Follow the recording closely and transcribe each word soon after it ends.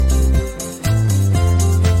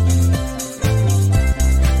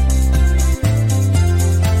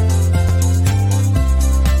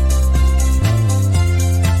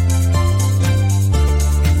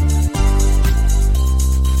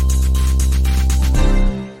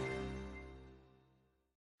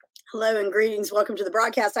Hello and greetings. Welcome to the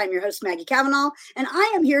broadcast. I'm your host, Maggie Cavanaugh, and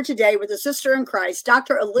I am here today with a sister in Christ,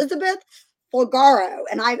 Dr. Elizabeth Fulgaro.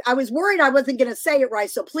 And I was worried I wasn't going to say it right,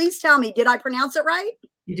 so please tell me, did I pronounce it right?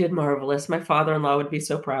 You did marvelous. My father-in-law would be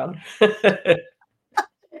so proud.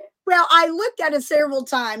 Well, I looked at it several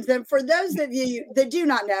times, and for those of you that do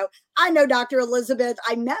not know, I know Dr. Elizabeth.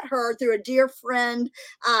 I met her through a dear friend,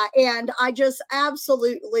 and I just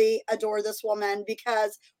absolutely adore this woman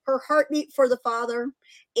because her heartbeat for the Father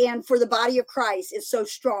and for the body of Christ is so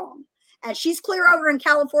strong. And she's clear over in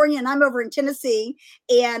California, and I'm over in Tennessee.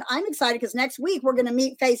 And I'm excited because next week we're going to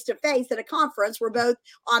meet face to face at a conference. We're both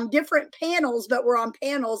on different panels, but we're on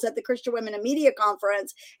panels at the Christian Women in Media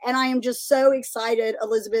Conference. And I am just so excited,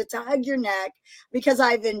 Elizabeth, to hug your neck because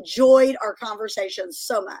I've enjoyed our conversations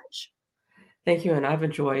so much. Thank you. And I've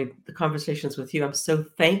enjoyed the conversations with you. I'm so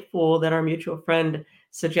thankful that our mutual friend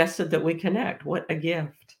suggested that we connect. What a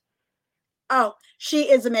gift. Oh,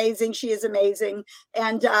 she is amazing. She is amazing.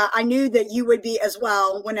 And I knew that you would be as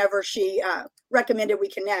well whenever she recommended we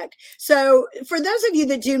connect. So for those of you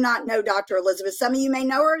that do not know Dr. Elizabeth, some of you may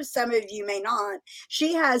know her, some of you may not.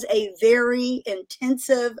 She has a very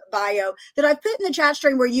intensive bio that I've put in the chat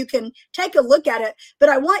stream where you can take a look at it. But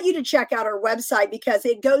I want you to check out her website because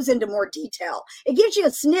it goes into more detail. It gives you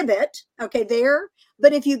a snippet, okay, there.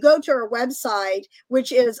 But if you go to her website,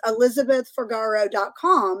 which is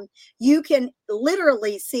elizabethfulgaro.com, you can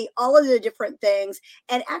literally see all of the different things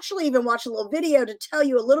and actually even watch a little video to tell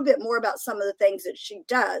you a little bit more about some of the things that she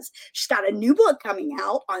does. She's got a new book coming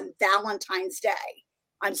out on Valentine's Day.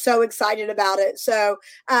 I'm so excited about it. So,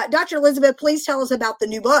 Dr. Elizabeth, please tell us about the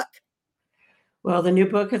new book. Well, the new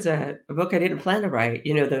book is a book I didn't plan to write.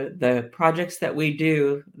 You know, the projects that we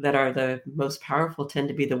do that are the most powerful tend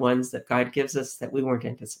to be the ones that God gives us that we weren't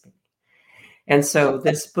anticipating. And so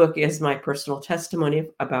this book is my personal testimony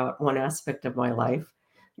about one aspect of my life,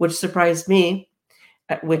 which surprised me,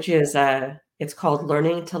 which is it's called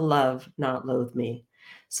Learning to Love, Not Loathe Me.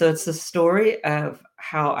 So it's the story of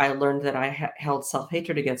how I learned that I held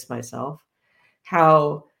self-hatred against myself,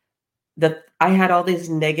 how that I had all these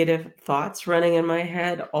negative thoughts running in my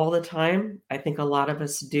head all the time. I think a lot of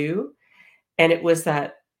us do. And it was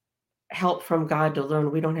that help from God to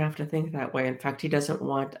learn we don't have to think that way. In fact, He doesn't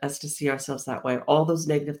want us to see ourselves that way. All those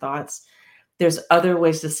negative thoughts, there's other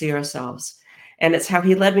ways to see ourselves. And it's how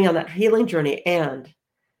He led me on that healing journey. And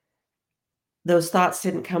those thoughts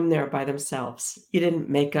didn't come there by themselves. You didn't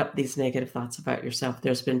make up these negative thoughts about yourself.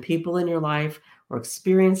 There's been people in your life or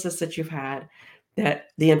experiences that you've had that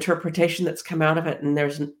the interpretation that's come out of it, and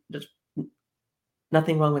there's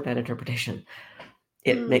nothing wrong with that interpretation.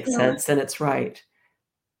 It makes sense and it's right.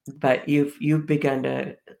 But you've begun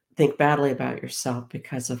to think badly about yourself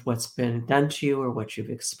because of what's been done to you or what you've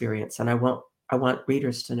experienced. And I want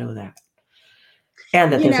readers to know that.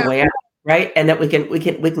 And that there's a way out, right? And that we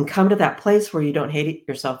can come to that place where you don't hate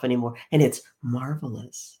yourself anymore. And it's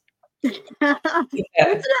marvelous. Isn't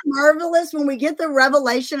it marvelous when we get the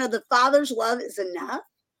revelation of the Father's love is enough?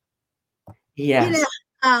 Yes.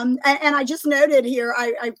 And I just noted here,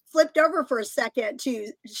 I flipped over for a second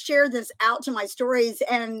to share this out to my stories,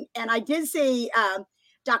 and I did see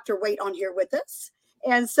Dr. Waite on here with us.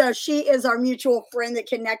 And so she is our mutual friend that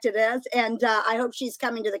connected us, and I hope she's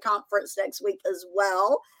coming to the conference next week as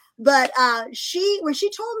well. But when she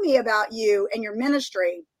told me about you and your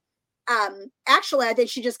ministry, actually, I think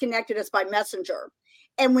she just connected us by messenger.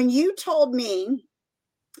 And when you told me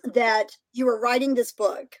that you were writing this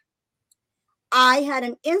book, I had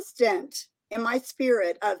an instant in my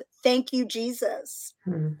spirit of thank you, Jesus.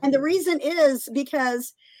 Mm-hmm. And the reason is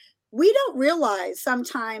because we don't realize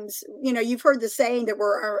sometimes, you've heard the saying that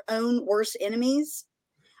we're our own worst enemies.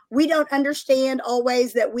 We don't understand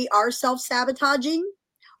always that we are self-sabotaging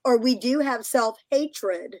or we do have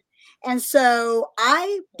self-hatred. And so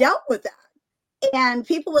I dealt with that. And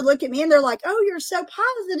people would look at me and they're like, oh, you're so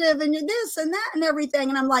positive and you're this and that and everything.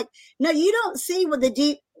 And I'm like, no, you don't see what the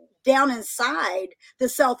deep down inside, the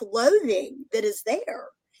self-loathing that is there.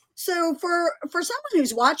 So for someone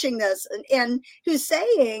who's watching this and who's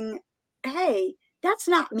saying, hey, that's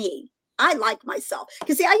not me. I like myself.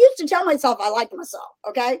 Because see, I used to tell myself I like myself.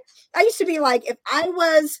 Okay. I used to be like, if I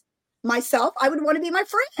was myself, I would want to be my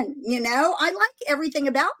friend. I like everything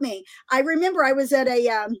about me. I remember I was at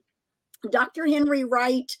a Dr. Henry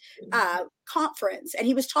Wright conference, and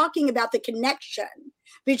he was talking about the connection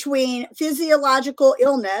between physiological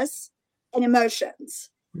illness and emotions.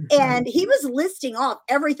 Mm-hmm. And he was listing off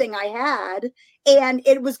everything I had, and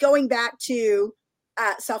it was going back to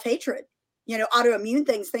self-hatred, autoimmune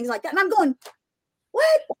things like that. And I'm going,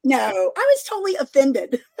 what? No, I was totally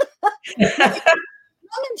offended.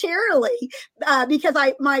 Long voluntarily, because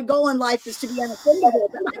my goal in life is to be unoffendable.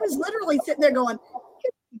 But I was literally sitting there going, "Who do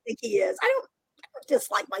you think he is? I don't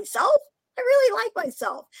dislike myself. I really like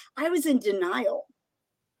myself." I was in denial,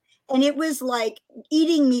 and it was like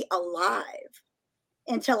eating me alive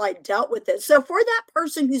until I dealt with it. So for that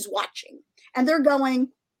person who's watching and they're going,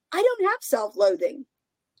 "I don't have self-loathing."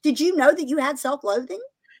 Did you know that you had self-loathing?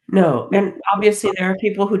 No, and obviously there are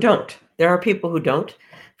people who don't. There are people who don't.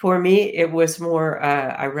 For me, it was more,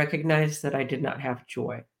 I recognized that I did not have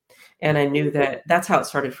joy. And I knew that that's how it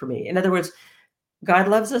started for me. In other words, God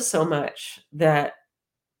loves us so much that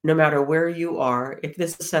no matter where you are, if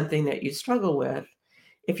this is something that you struggle with,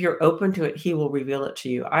 if you're open to it, he will reveal it to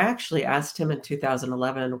you. I actually asked him in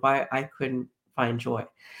 2011 why I couldn't find joy.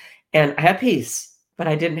 And I had peace, but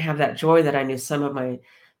I didn't have that joy that I knew some of my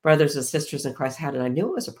brothers and sisters in Christ had, and I knew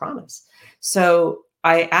it was a promise. So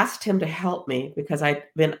I asked him to help me because I'd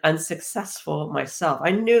been unsuccessful myself. I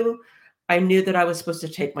knew that I was supposed to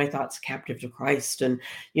take my thoughts captive to Christ and,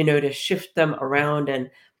 to shift them around,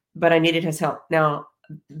 but I needed his help. Now,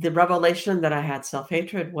 the revelation that I had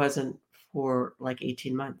self-hatred wasn't for like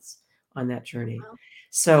 18 months on that journey. Wow.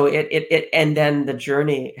 So and then the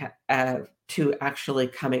journey to actually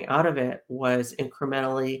coming out of it was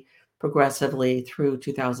incrementally, progressively through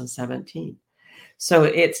 2017. So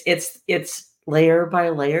it's layer by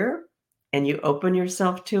layer, and you open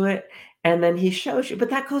yourself to it, and then he shows you. But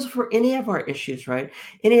that goes for any of our issues, right?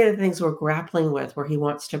 Any of the things we're grappling with, where he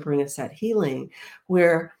wants to bring us that healing,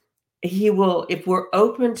 where he will, if we're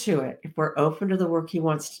open to it, if we're open to the work he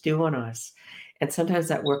wants to do on us, and sometimes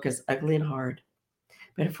that work is ugly and hard,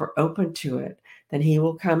 but if we're open to it, then he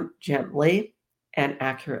will come gently and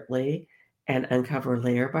accurately and uncover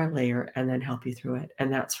layer by layer and then help you through it.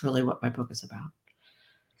 And that's really what my book is about.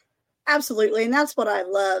 Absolutely. And that's what I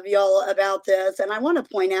love, y'all, about this. And I want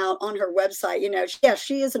to point out on her website, yes,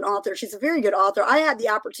 she is an author. She's a very good author. I had the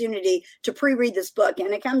opportunity to pre-read this book,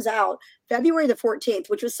 and it comes out February the 14th,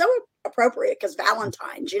 which was so appropriate because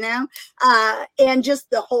Valentine's, and just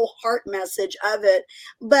the whole heart message of it.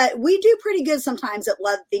 But we do pretty good sometimes at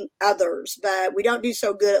loving others, but we don't do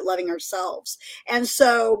so good at loving ourselves. And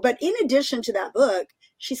so, but in addition to that book,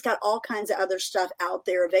 she's got all kinds of other stuff out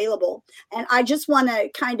there available. And I just want to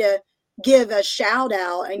kind of give a shout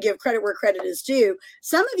out and give credit where credit is due.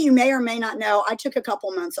 Some of you may or may not know, I took a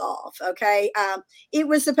couple months off. Okay. It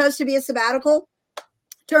was supposed to be a sabbatical,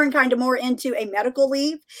 turned kind of more into a medical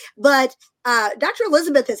leave, but Dr.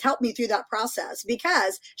 Elizabeth has helped me through that process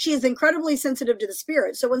because she is incredibly sensitive to the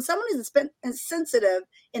spirit. So when someone is sensitive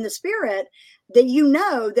in the spirit,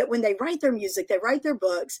 that that when they write their music, they write their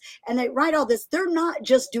books, and they write all this, they're not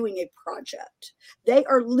just doing a project. They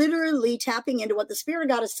are literally tapping into what the Spirit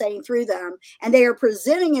of God is saying through them, and they are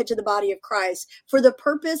presenting it to the body of Christ for the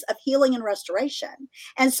purpose of healing and restoration.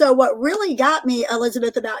 And so what really got me,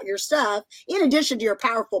 Elizabeth, about your stuff, in addition to your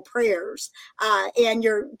powerful prayers and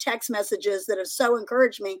your text messages that have so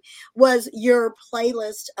encouraged me, was your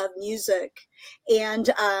playlist of music. And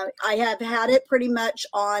I have had it pretty much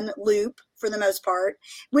on loop for the most part,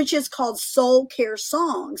 which is called Soul Care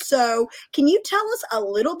Songs. So can you tell us a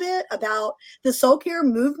little bit about the soul care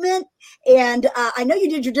movement? And I know you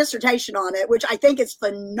did your dissertation on it, which I think is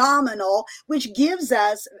phenomenal, which gives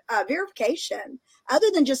us verification, other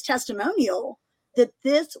than just testimonial, that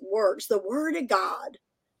this works. The Word of God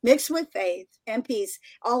mixed with faith and peace,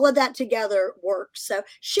 all of that together works. So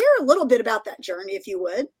share a little bit about that journey, if you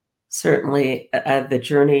would. Certainly, the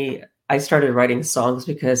journey, I started writing songs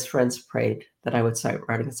because friends prayed that I would start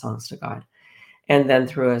writing songs to God. And then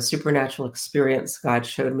through a supernatural experience, God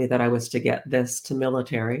showed me that I was to get this to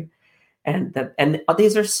military. And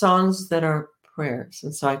these are songs that are prayers.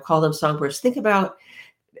 And so I call them song prayers. Think about,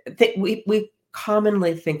 we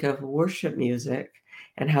commonly think of worship music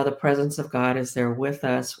and how the presence of God is there with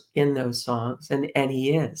us in those songs. And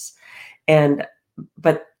he is.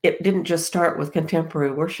 But it didn't just start with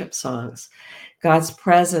contemporary worship songs. God's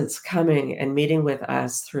presence coming and meeting with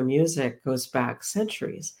us through music goes back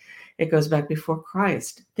centuries. It goes back before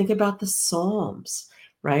Christ. Think about the Psalms,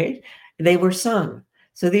 right? They were sung.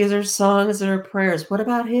 So these are songs that are prayers. What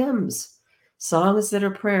about hymns? Songs that are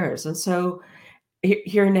prayers. And so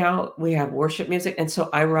here now we have worship music. And so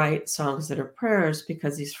I write songs that are prayers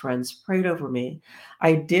because these friends prayed over me.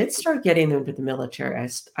 I did start getting them to the military.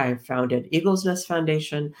 I founded Eagle's Nest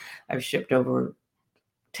Foundation. I've shipped over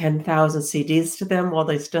 10,000 CDs to them while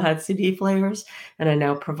they still had CD players. And I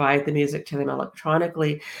now provide the music to them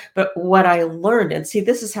electronically. But what I learned, and see,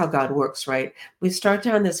 this is how God works, right? We start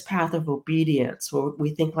down this path of obedience where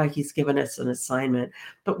we think like he's given us an assignment,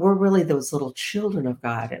 but we're really those little children of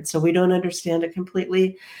God. And so we don't understand it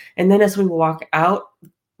completely. And then as we walk out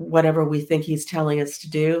whatever we think he's telling us to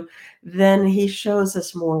do, then he shows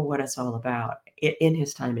us more what it's all about in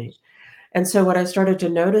his timing. And so what I started to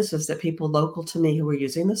notice is that people local to me who were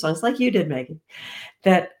using the songs, like you did, Megan,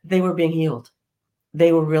 that they were being healed.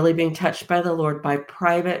 They were really being touched by the Lord by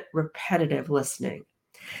private, repetitive listening.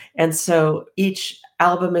 And so each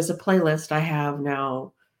album is a playlist. I have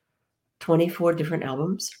now 24 different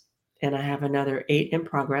albums, and I have another 8 in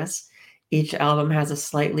progress. Each album has a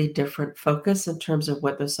slightly different focus in terms of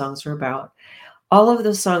what the songs are about. All of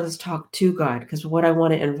the songs talk to God, because what I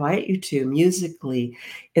want to invite you to musically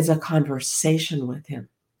is a conversation with him.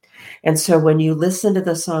 And so when you listen to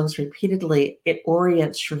the songs repeatedly, it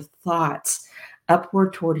orients your thoughts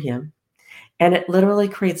upward toward him. And it literally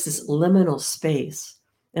creates this liminal space.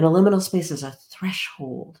 And a liminal space is a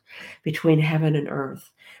threshold between heaven and earth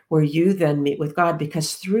where you then meet with God,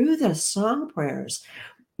 because through the song prayers,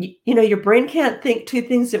 you know, your brain can't think two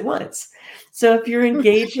things at once. So if you're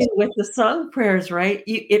engaging with the song prayers, right,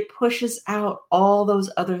 it pushes out all those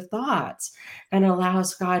other thoughts and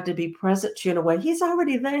allows God to be present to you in a way. He's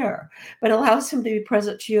already there, but allows him to be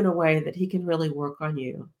present to you in a way that he can really work on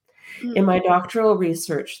you. In my doctoral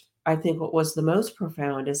research, I think what was the most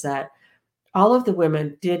profound is that all of the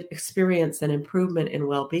women did experience an improvement in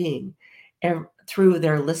well-being through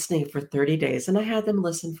their listening for 30 days. And I had them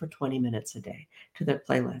listen for 20 minutes a day to their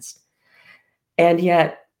playlist. And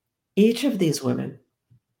yet each of these women,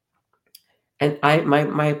 and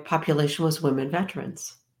my population was women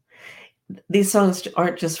veterans. These songs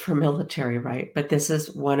aren't just for military, right? But this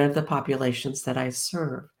is one of the populations that I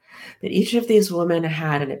serve. That each of these women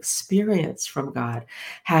had an experience from God,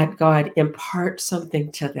 had God impart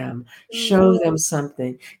something to them, show them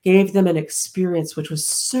something, gave them an experience which was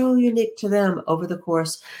so unique to them over the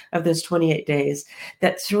course of those 28 days,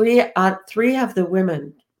 that three of the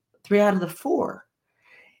women, 3 out of the 4,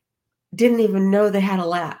 didn't even know they had a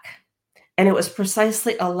lack. And it was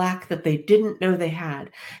precisely a lack that they didn't know they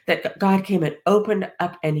had, that God came and opened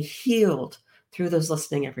up and healed through those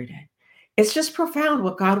listening every day. It's just profound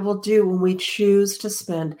what God will do when we choose to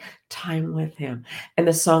spend time with him. And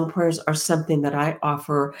the song prayers are something that I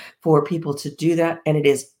offer for people to do that. And it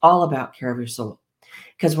is all about care of your soul,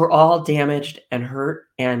 because we're all damaged and hurt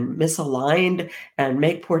and misaligned and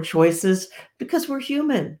make poor choices because we're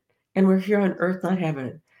human and we're here on earth, not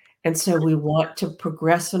heaven. And so we want to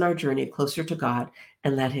progress in our journey closer to God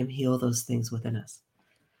and let him heal those things within us.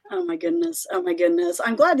 Oh my goodness. Oh my goodness.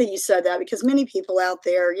 I'm glad that you said that, because many people out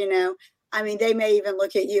there, you know, I mean, they may even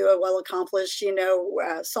look at you, a well-accomplished, you know,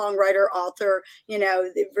 songwriter, author, you know,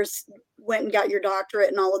 went and got your doctorate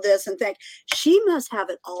and all of this, and think she must have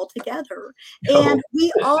it all together. And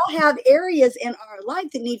we all have areas in our life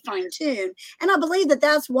that need fine-tune. And I believe that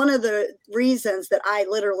that's one of the reasons that I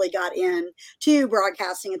literally got into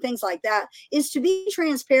broadcasting and things like that, is to be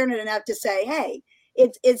transparent enough to say, hey,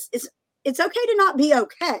 it's okay to not be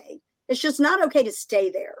okay. It's just not okay to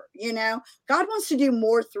stay there. You know, God wants to do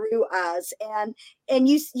more through us. And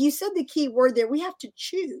you said the key word there. We have to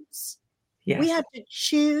choose. Yes. We have to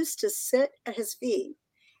choose to sit at his feet.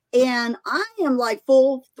 And I am like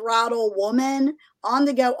full throttle woman, on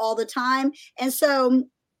the go all the time. And so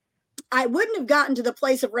I wouldn't have gotten to the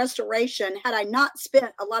place of restoration had I not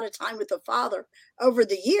spent a lot of time with the Father over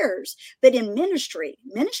the years. But in ministry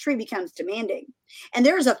becomes demanding. And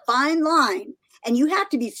there's a fine line. And you have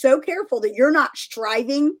to be so careful that you're not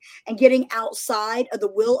striving and getting outside of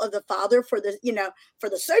the will of the Father for the, you know, for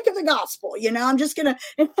the sake of the gospel. You know, I'm just going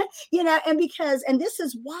to, you know, and this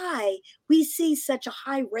is why we see such a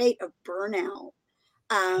high rate of burnout.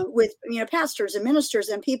 With, you know, pastors and ministers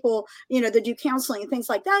and people, you know, that do counseling and things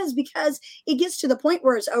like that, is because it gets to the point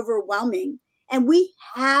where it's overwhelming, and we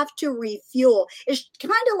have to refuel. It's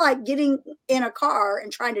kind of like getting in a car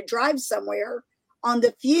and trying to drive somewhere on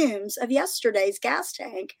the fumes of yesterday's gas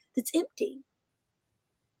tank that's empty.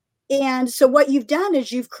 And so what you've done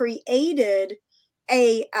is you've created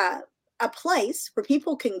a place where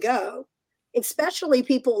people can go, especially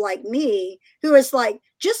people like me, who is like,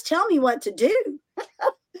 just tell me what to do.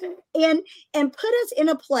 and put us in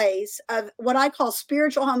a place of what I call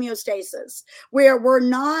spiritual homeostasis, where we're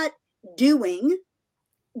not doing,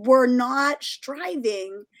 we're not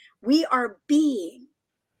striving, we are being.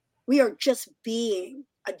 We are just being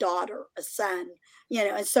a daughter, a son, you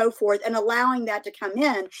know, and so forth, and allowing that to come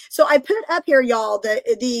in. So I put up here, y'all,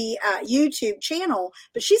 the YouTube channel,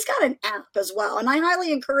 but she's got an app as well. And I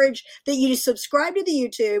highly encourage that you subscribe to the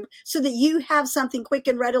YouTube so that you have something quick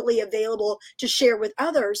and readily available to share with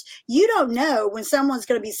others. You don't know when someone's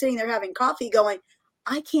going to be sitting there having coffee going,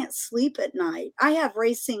 I can't sleep at night. I have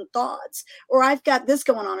racing thoughts, or I've got this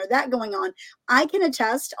going on or that going on. I can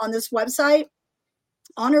attest on this website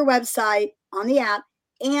on her website, on the app,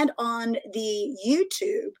 and on the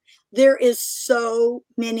YouTube, there is so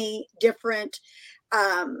many different,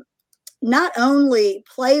 not only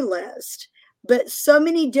playlists, but so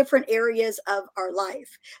many different areas of our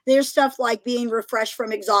life. There's stuff like being refreshed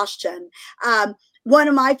from exhaustion. One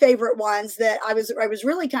of my favorite ones that I was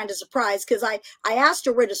really kind of surprised, because I asked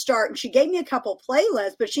her where to start, and she gave me a couple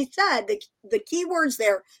playlists, but she said the key words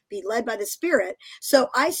there, be led by the Spirit. So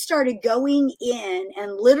I started going in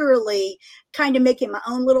and literally kind of making my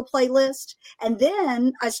own little playlist, and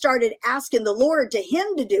then I started asking the Lord to him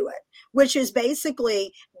to do it, which is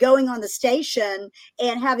basically going on the station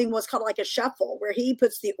and having what's called like a shuffle, where he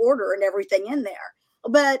puts the order and everything in there.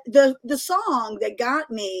 But the song that got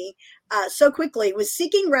me so quickly was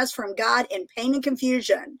Seeking Rest from God in Pain and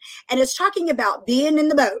Confusion. And it's talking about being in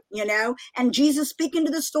the boat, and Jesus speaking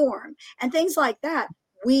to the storm and things like that.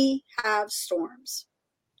 We have storms.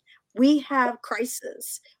 We have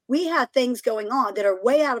crises. We have things going on that are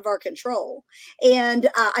way out of our control. And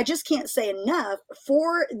I just can't say enough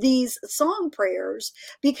for these song prayers,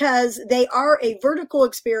 because they are a vertical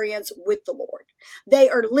experience with the Lord. They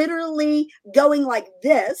are literally going like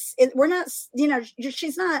this. We're not,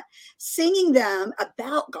 she's not singing them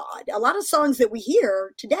about God. A lot of songs that we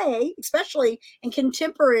hear today, especially in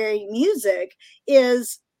contemporary music,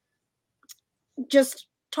 is just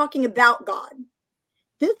talking about God.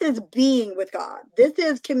 This is being with God. This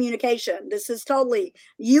is communication. This is totally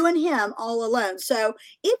you and him all alone. So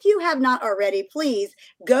if you have not already, please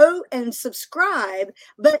go and subscribe,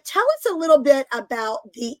 but tell us a little bit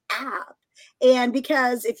about the app. And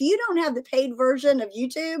because if you don't have the paid version of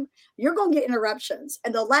YouTube, you're going to get interruptions.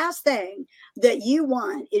 And the last thing that you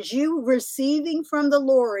want is you receiving from the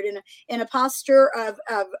Lord in a posture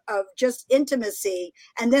of just intimacy,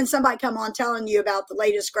 and then somebody come on telling you about the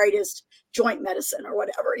latest, greatest joint medicine or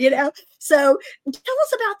whatever, So tell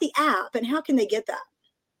us about the app and how can they get that?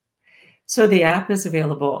 So the app is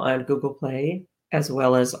available on Google Play as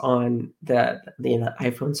well as on the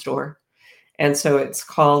iPhone store. And so it's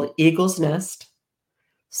called Eagle's Nest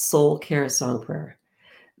Soul Care Song Prayer.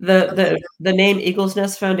 The name Eagle's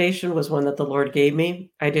Nest Foundation was one that the Lord gave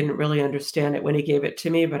me. I didn't really understand it when he gave it to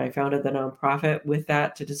me, but I founded the nonprofit with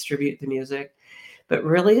that to distribute the music. But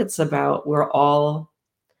really it's about, we're all,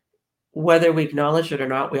 whether we acknowledge it or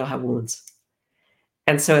not, we all have wounds.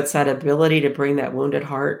 And so it's that ability to bring that wounded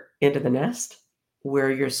heart into the nest,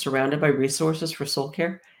 where you're surrounded by resources for soul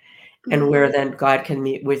care, and where then God can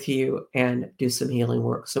meet with you and do some healing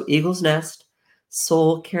work. So Eagle's Nest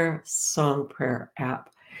Soul Care Song Prayer app.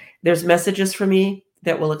 There's messages from me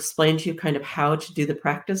that will explain to you kind of how to do the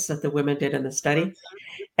practice that the women did in the study.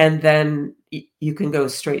 And then you can go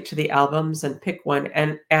straight to the albums and pick one.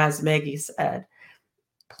 And as Maggie said,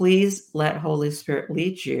 please let Holy Spirit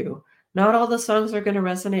lead you. Not all the songs are going to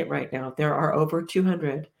resonate right now. There are over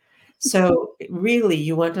 200. So really,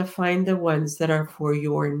 you want to find the ones that are for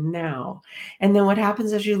your now. And then what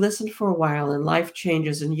happens is you listen for a while and life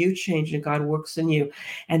changes and you change and God works in you.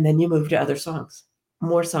 And then you move to other songs,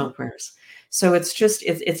 more song prayers. So it's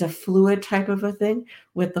a fluid type of a thing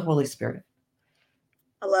with the Holy Spirit.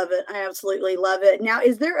 I love it. I absolutely love it. Now,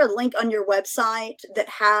 is there a link on your website that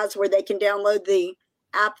has where they can download the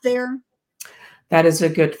app there? That is a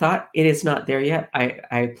good thought. It is not there yet.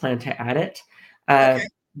 I plan to add it. Okay.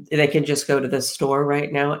 They can just go to the store right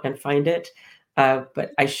now and find it.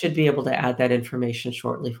 But I should be able to add that information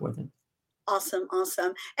shortly for them. Awesome.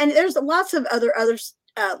 And there's lots of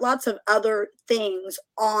other things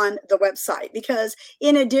on the website, because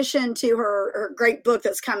in addition to her great book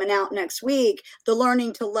that's coming out next week, The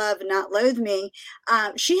Learning to Love and Not Loathe Me,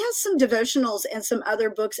 she has some devotionals and some other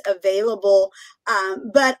books available.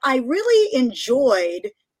 But I really enjoyed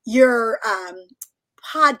your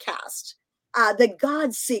podcast, the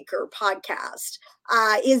God Seeker podcast.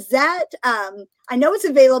 Is that, I know it's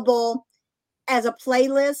available as a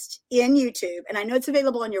playlist in YouTube, and I know it's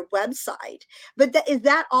available on your website, but is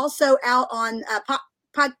that also out on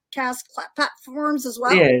podcast platforms as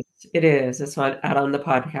well? It is. It's out on the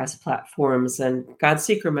podcast platforms. And God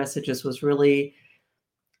Seeker Messages was really,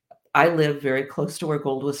 I live very close to where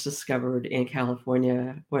gold was discovered in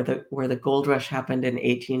California, where the gold rush happened in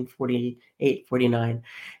 1848, 49.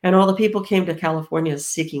 And all the people came to California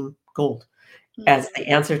seeking gold as the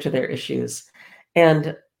answer to their issues.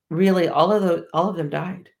 And really all of them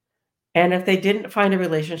died. And if they didn't find a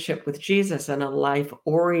relationship with Jesus and a life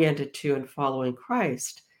oriented to and following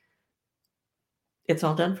Christ, it's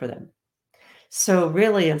all done for them. So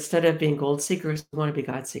really, instead of being gold seekers, we want to be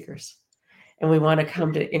God seekers. And we want to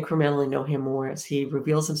come to incrementally know him more as he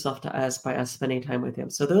reveals himself to us by us spending time with him.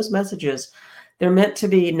 So those messages They're meant to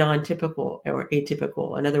be non-typical or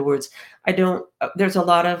atypical. In other words, there's a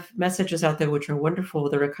lot of messages out there which are wonderful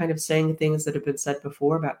that are kind of saying things that have been said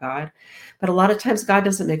before about God. But a lot of times God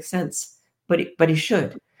doesn't make sense, but he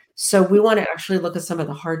should. So we want to actually look at some of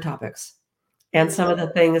the hard topics and some of the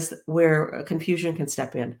things where confusion can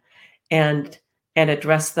step in and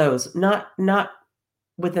address those, not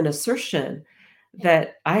with an assertion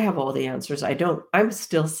that I have all the answers. I don't. I'm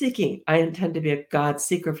still seeking. I intend to be a God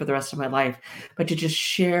seeker for the rest of my life, but to just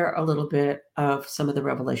share a little bit of some of the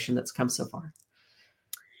revelation that's come so far.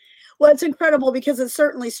 Well, it's incredible because it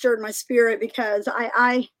certainly stirred my spirit, because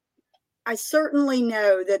I certainly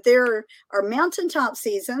know that there are mountaintop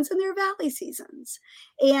seasons and there are valley seasons.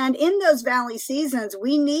 And in those valley seasons,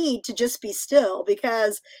 we need to just be still,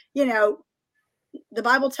 because, the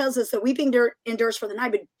Bible tells us that weeping endures for the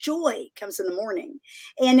night, but joy comes in the morning.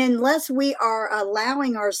 And unless we are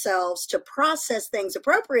allowing ourselves to process things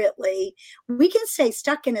appropriately, we can stay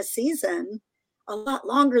stuck in a season a lot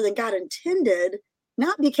longer than God intended,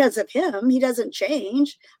 not because of him, he doesn't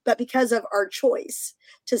change, but because of our choice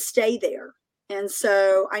to stay there. And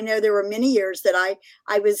so I know there were many years that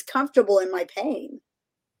I was comfortable in my pain.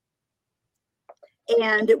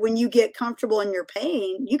 And when you get comfortable in your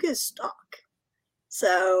pain, you get stuck.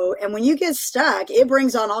 So, and when you get stuck, it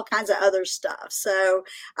brings on all kinds of other stuff. So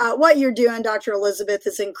what you're doing, Dr. Elizabeth,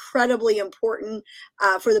 is incredibly important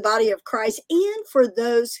for the body of Christ and for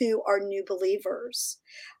those who are new believers.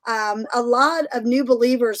 A lot of new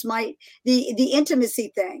believers the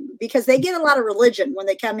intimacy thing, because they get a lot of religion when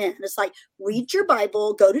they come in. It's like, read your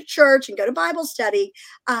Bible, go to church and go to Bible study.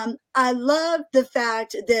 I love the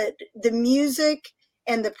fact that the music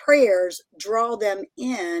and the prayers draw them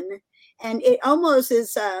in. And it almost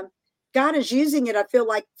is, God is using it, I feel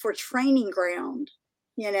like, for training ground.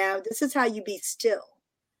 This is how you be still.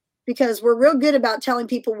 Because we're real good about telling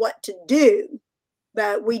people what to do,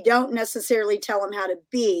 but we don't necessarily tell them how to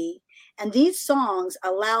be. And these songs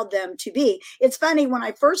allow them to be. It's funny, when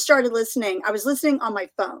I first started listening, I was listening on my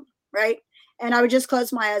phone, right? And I would just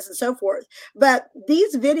close my eyes and so forth. But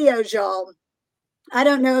these videos, y'all, I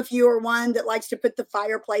don't know if you are one that likes to put the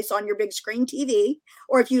fireplace on your big screen TV,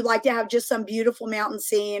 or if you like to have just some beautiful mountain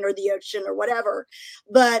scene or the ocean or whatever.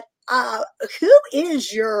 But who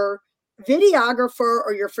is your videographer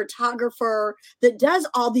or your photographer that does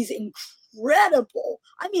all these incredible,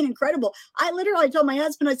 I literally told my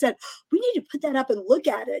husband, I said, we need to put that up and look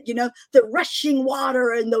at it. The rushing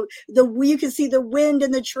water and the you can see the wind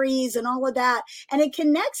in the trees and all of that. And it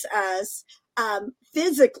connects us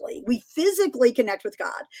physically. We physically connect with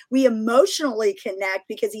God. We emotionally connect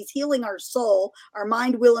because he's healing our soul, our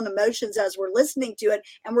mind, will, and emotions as we're listening to it,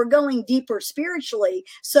 and we're going deeper spiritually.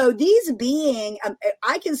 So these being,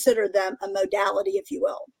 I consider them a modality, if you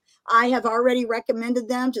will. I have already recommended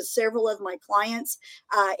them to several of my clients,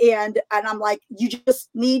 and I'm like, you just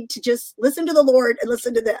need to just listen to the Lord and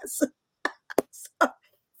listen to this.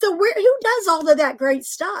 So who does all of that great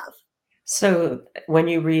stuff? So when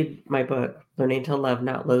you read my book, Learning to Love,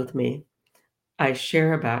 Not Loathe Me, I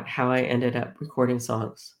share about how I ended up recording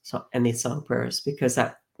songs and these song prayers, because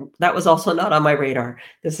that was also not on my radar.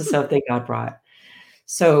 This is something God brought.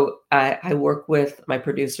 So I work with my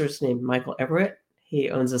producers named Michael Everett. He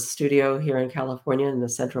owns a studio here in California in the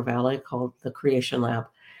Central Valley called the Creation Lab.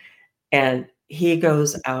 And he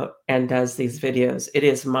goes out and does these videos. It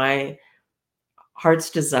is my heart's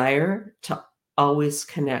desire to always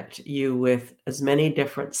connect you with as many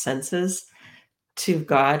different senses to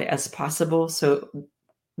God as possible. So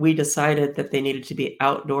we decided that they needed to be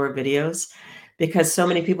outdoor videos, because so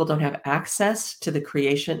many people don't have access to the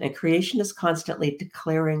creation, and creation is constantly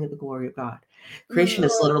declaring the glory of God. Creation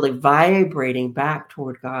is literally vibrating back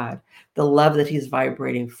toward God, the love that he's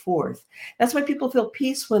vibrating forth. That's why people feel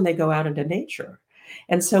peace when they go out into nature.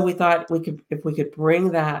 And so we thought if we could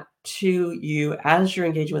bring that to you as you're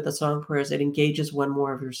engaging with the song prayers, it engages one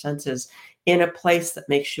more of your senses in a place that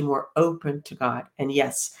makes you more open to God. And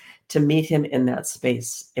yes, to meet him in that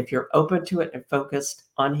space. If you're open to it and focused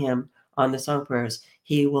on him, on the song prayers,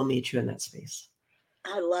 he will meet you in that space.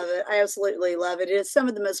 I love it. I absolutely love it. It is some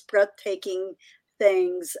of the most breathtaking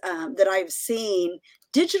things that I've seen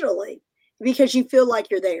digitally, because you feel like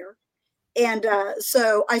you're there. And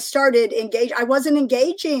so I started I wasn't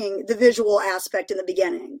engaging the visual aspect in the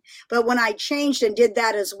beginning, but when I changed and did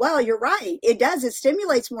that as well, you're right. It does. It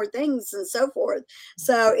stimulates more things and so forth.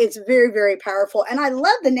 So it's very, very powerful. And I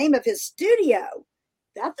love the name of his studio.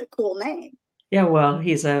 That's a cool name. Yeah, well,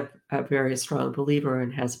 he's a very strong believer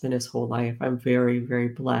and has been his whole life. I'm very, very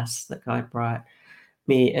blessed that God brought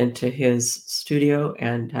me into his studio,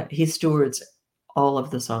 and he stewards all of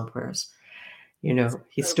the song prayers.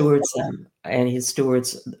 He stewards them, and he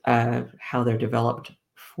stewards how they're developed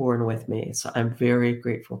for and with me. So I'm very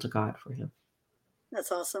grateful to God for him.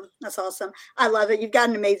 That's awesome. That's awesome. I love it. You've got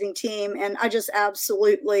an amazing team, and I just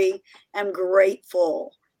absolutely am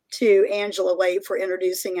grateful to Angela Loathe for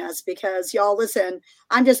introducing us, because y'all listen,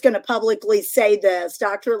 I'm just going to publicly say this.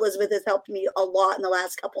 Dr. Elizabeth has helped me a lot in the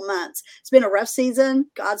last couple months. It's been a rough season.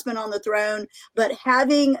 God's been on the throne, but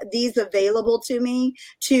having these available to me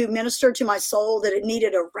to minister to my soul that it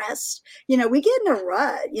needed a rest. We get in a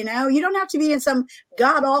rut, you don't have to be in some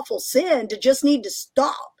god awful sin to just need to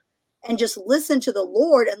stop and just listen to the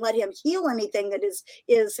Lord and let him heal anything that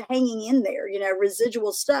is hanging in there,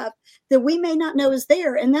 residual stuff that we may not know is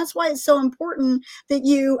there. And that's why it's so important that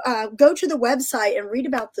you go to the website and read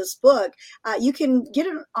about this book. You can get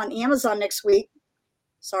it on Amazon next week.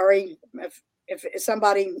 Sorry if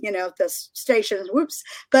somebody, the station, whoops,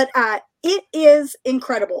 but it is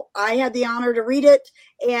incredible. I had the honor to read it,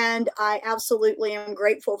 and I absolutely am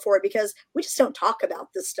grateful for it, because we just don't talk about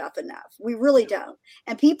this stuff enough. We really don't.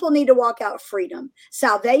 And people need to walk out freedom.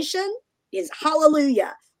 Salvation is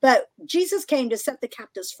hallelujah. But Jesus came to set the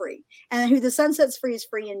captives free, and who the Son sets free is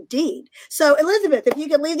free indeed. So, Elizabeth, if you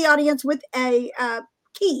could leave the audience with a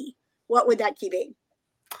key, what would that key be?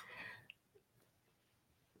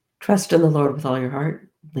 Trust in the Lord with all your heart,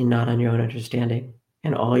 lean not on your own understanding.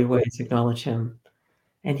 In all your ways acknowledge him,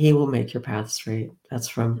 and he will make your path straight. That's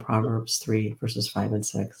from Proverbs 3, verses 5 and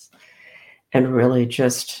 6. And really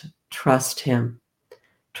just trust him.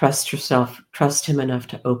 Trust yourself. Trust him enough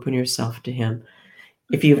to open yourself to him.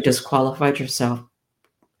 If you've disqualified yourself,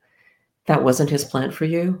 that wasn't his plan for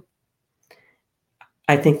you.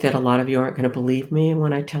 I think that a lot of you aren't going to believe me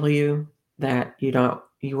when I tell you that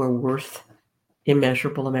you are worth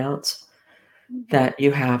immeasurable amounts, that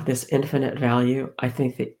you have this infinite value. I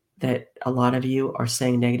think that a lot of you are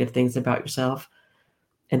saying negative things about yourself,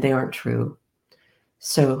 and they aren't true.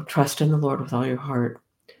 So trust in the Lord with all your heart.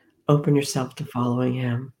 Open yourself to following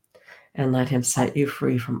him, and let him set you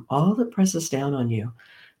free from all that presses down on you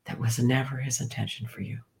that was never his intention for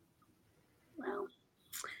you. Wow.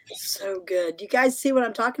 So good. You guys see what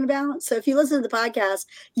I'm talking about? So if you listen to the podcast,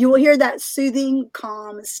 you will hear that soothing,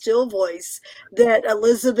 calm, still voice that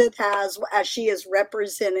Elizabeth has as she is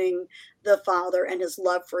representing the Father and his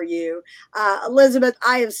love for you. Elizabeth,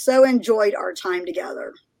 I have so enjoyed our time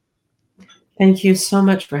together. Thank you so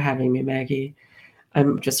much for having me, Maggie.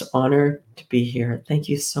 I'm just honored to be here. Thank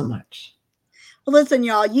you so much. Well, listen,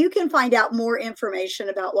 y'all, you can find out more information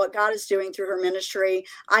about what God is doing through her ministry.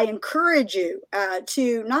 I encourage you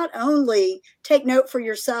to not only take note for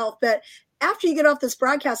yourself, but after you get off this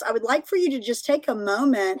broadcast, I would like for you to just take a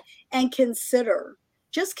moment and consider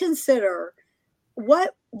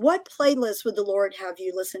what playlist would the Lord have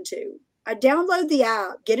you listen to? Download the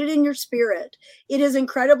app, get it in your spirit. It is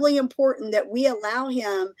incredibly important that we allow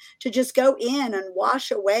him to just go in and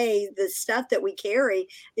wash away the stuff that we carry.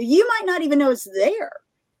 You might not even know it's there.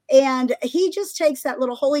 And he just takes that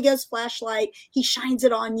little Holy Ghost flashlight, he shines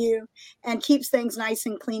it on you and keeps things nice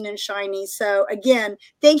and clean and shiny. So again,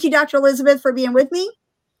 thank you, Dr. Elizabeth, for being with me.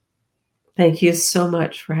 Thank you so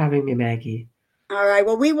much for having me, Maggie. All right.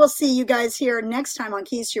 Well, we will see you guys here next time on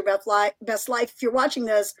Keys to Your Best Life. If you're watching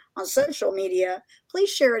this on social media, please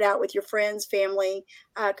share it out with your friends, family,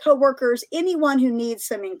 coworkers, anyone who needs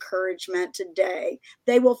some encouragement today.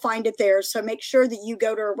 They will find it there. So make sure that you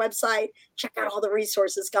go to our website, check out all the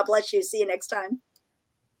resources. God bless you. See you next time.